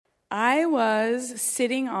I was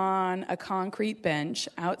sitting on a concrete bench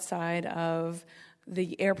outside of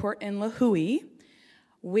the airport in Lihue,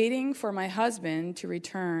 waiting for my husband to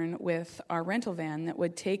return with our rental van that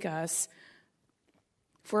would take us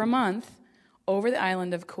for a month over the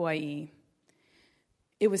island of Kauai.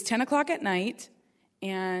 It was 10 o'clock at night,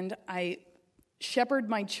 and I shepherded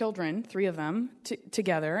my children, 3 of them,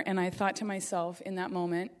 together, and I thought to myself in that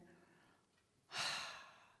moment,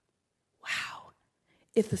 wow,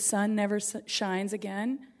 if the sun never shines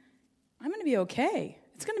again, I'm going to be okay.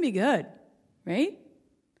 It's going to be good, right?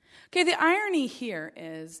 Okay, the irony here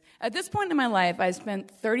is, at this point in my life, I spent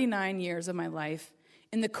 39 years of my life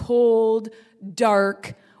in the cold,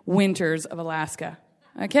 dark winters of Alaska,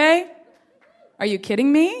 okay? Are you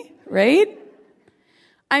kidding me, right?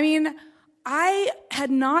 I mean, I had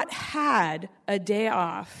not had a day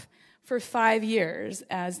off for 5 years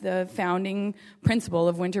as the founding principal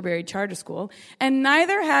of Winterberry Charter School, and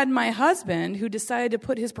neither had my husband, who decided to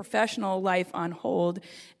put his professional life on hold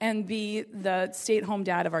and be the stay-at-home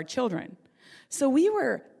dad of our children. So we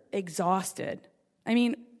were exhausted. I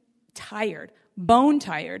mean, tired, bone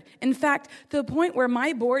tired. In fact, to the point where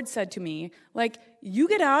my board said to me, like, you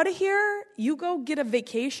get out of here, you go get a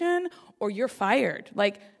vacation, or you're fired.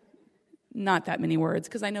 Like, not that many words,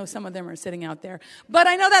 because I know some of them are sitting out there. But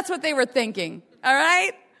I know that's what they were thinking, all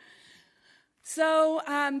right? So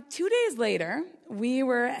 2 days later, we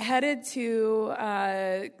were headed to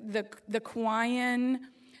the Kauaian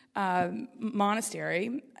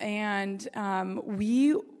monastery, and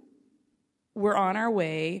we were on our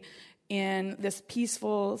way in this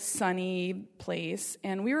peaceful, sunny place,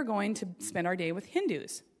 and we were going to spend our day with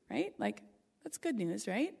Hindus, right? Like, that's good news,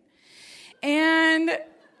 right? And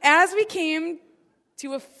as we came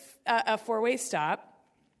to a four-way stop,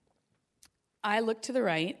 I looked to the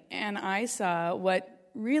right, and I saw what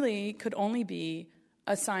really could only be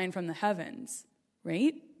a sign from the heavens,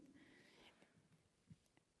 right? It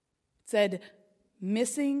said,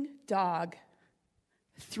 missing dog,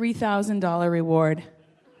 $3,000 reward.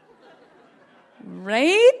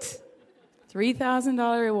 Right?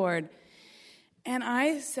 $3,000 reward. And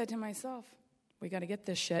I said to myself, we got to get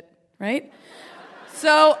this shit, right?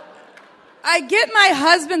 So I get my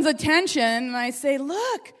husband's attention, and I say,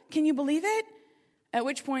 look, can you believe it? At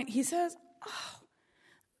which point he says, oh,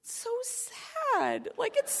 so sad.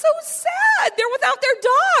 Like, it's so sad. They're without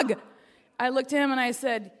their dog. I looked at him and I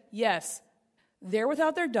said, yes, they're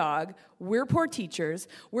without their dog. We're poor teachers.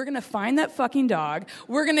 We're going to find that fucking dog.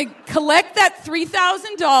 We're going to collect that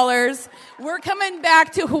 $3,000. We're coming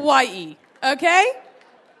back to Hawaii, okay?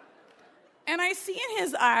 And I see in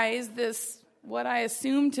his eyes this, what I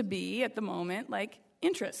assume to be at the moment, like,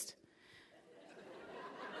 interest.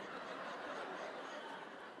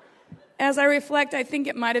 As I reflect, I think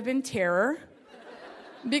it might have been terror,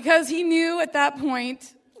 because he knew at that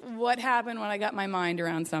point what happened when I got my mind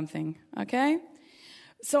around something, okay?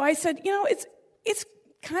 So I said, you know, it's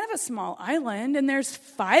kind of a small island, and there's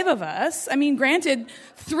 5 of us. I mean, granted,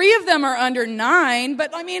 3 of them are under 9,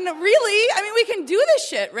 but I mean, really, we can do this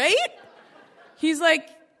shit, right? He's like,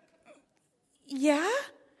 yeah? I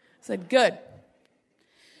said, good.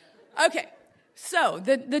 Okay, so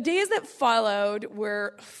the days that followed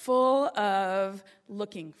were full of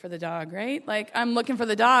looking for the dog, right? Like, I'm looking for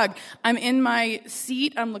the dog. I'm in my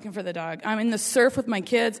seat, I'm looking for the dog. I'm in the surf with my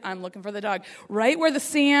kids, I'm looking for the dog. Right where the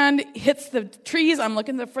sand hits the trees, I'm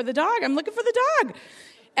looking for the dog. I'm looking for the dog.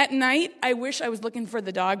 At night, I wish I was looking for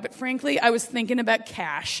the dog, but frankly, I was thinking about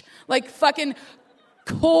cash. Like, fucking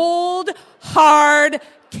cold, hard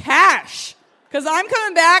cash. Because I'm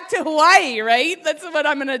coming back to Hawaii, right? That's what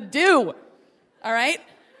I'm going to do. All right?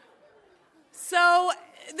 So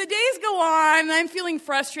the days go on, and I'm feeling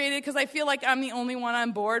frustrated because I feel like I'm the only one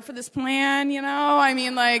on board for this plan, you know? I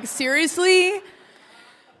mean, like, seriously?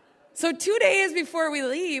 So 2 days before we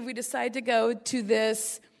leave, we decide to go to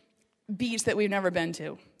this beach that we've never been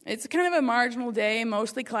to. It's kind of a marginal day,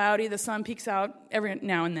 mostly cloudy. The sun peeks out every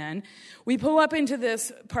now and then. We pull up into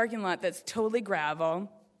this parking lot that's totally gravel.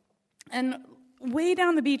 And way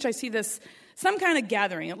down the beach, I see some kind of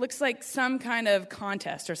gathering. It looks like some kind of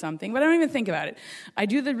contest or something, but I don't even think about it. I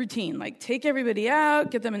do the routine, like take everybody out,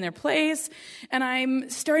 get them in their place, and I'm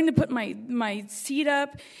starting to put my seat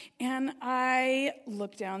up, and I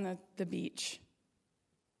look down the beach.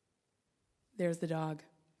 There's the dog.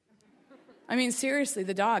 I mean, seriously,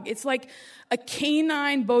 the dog. It's like a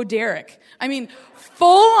canine Bo Derek. I mean,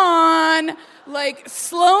 full on, like,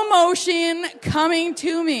 slow motion coming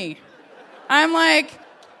to me. I'm like,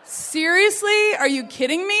 seriously? Are you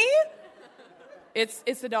kidding me? It's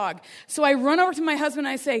the dog. So I run over to my husband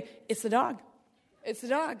and I say, it's the dog. It's the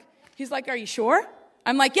dog. He's like, are you sure?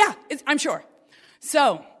 I'm like, yeah, I'm sure.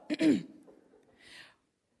 So,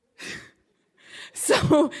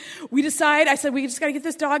 we decide, I said, we just got to get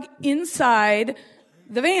this dog inside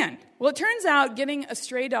the van. Well, it turns out getting a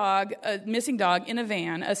stray dog, a missing dog in a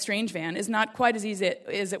van, a strange van, is not quite as easy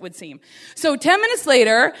as it would seem. So 10 minutes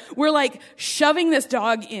later, we're like shoving this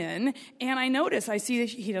dog in, and I see that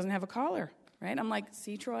he doesn't have a collar, right? I'm like,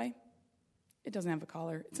 see, Troy? It doesn't have a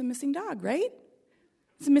collar. It's a missing dog, right?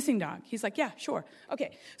 It's a missing dog. He's like, yeah, sure.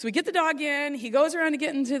 Okay, so we get the dog in. He goes around to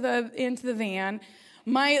get into the van.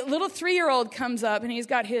 My little 3-year-old comes up, and he's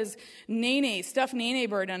got his stuffed Nene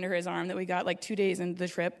bird under his arm that we got like 2 days into the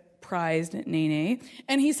trip, prized Nene.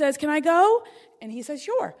 And he says, can I go? And he says,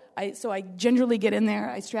 sure. So I gingerly get in there.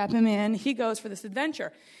 I strap him in. He goes for this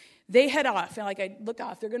adventure. They head off, and I look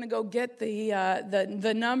off. They're going to go get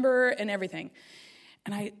the number and everything.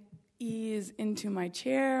 And I ease into my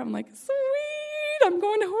chair. I'm like, sweet, I'm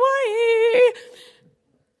going to Hawaii.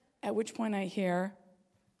 At which point I hear,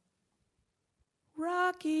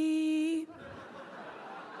 Rocky.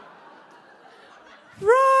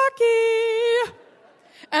 Rocky.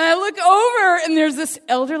 And I look over, and there's this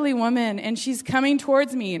elderly woman, and she's coming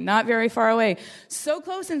towards me, not very far away. So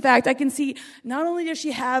close, in fact, I can see not only does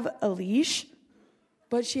she have a leash,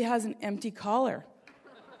 but she has an empty collar.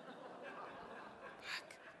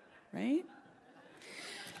 Right?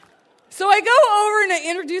 So I go over and I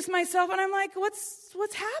introduce myself, and I'm like,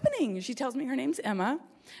 what's happening? She tells me her name's Emma,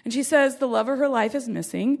 and she says the love of her life is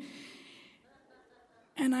missing.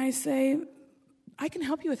 And I say, I can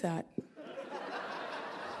help you with that.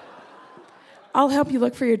 I'll help you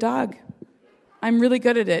look for your dog. I'm really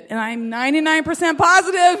good at it, and I'm 99%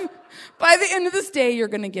 positive by the end of this day you're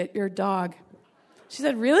going to get your dog. She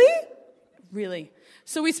said, really? Really.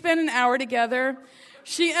 So we spend an hour together.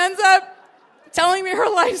 She ends up telling me her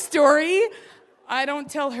life story. I don't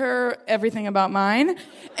tell her everything about mine.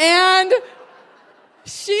 And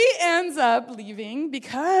she ends up leaving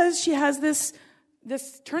because she has this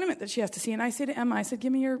tournament that she has to see. And I say to Emma,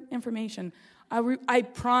 give me your information. I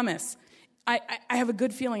promise. I have a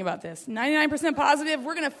good feeling about this. 99% positive,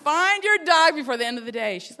 we're going to find your dog before the end of the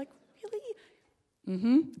day. She's like,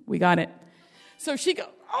 really? We got it. So she goes,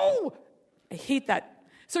 oh, I hate that.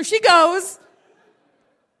 So she goes,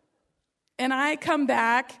 and I come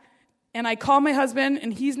back, and I call my husband,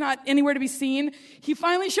 and he's not anywhere to be seen. He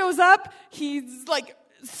finally shows up. He's like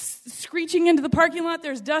screeching into the parking lot.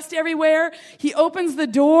 There's dust everywhere. He opens the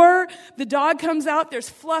door. The dog comes out. There's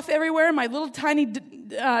fluff everywhere. My little tiny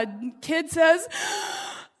kid says,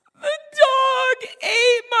 the dog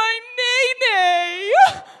ate my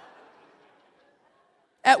Nene.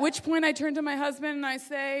 At which point I turn to my husband and I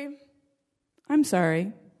say, I'm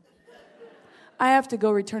sorry. I have to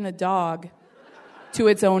go return a dog to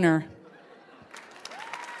its owner.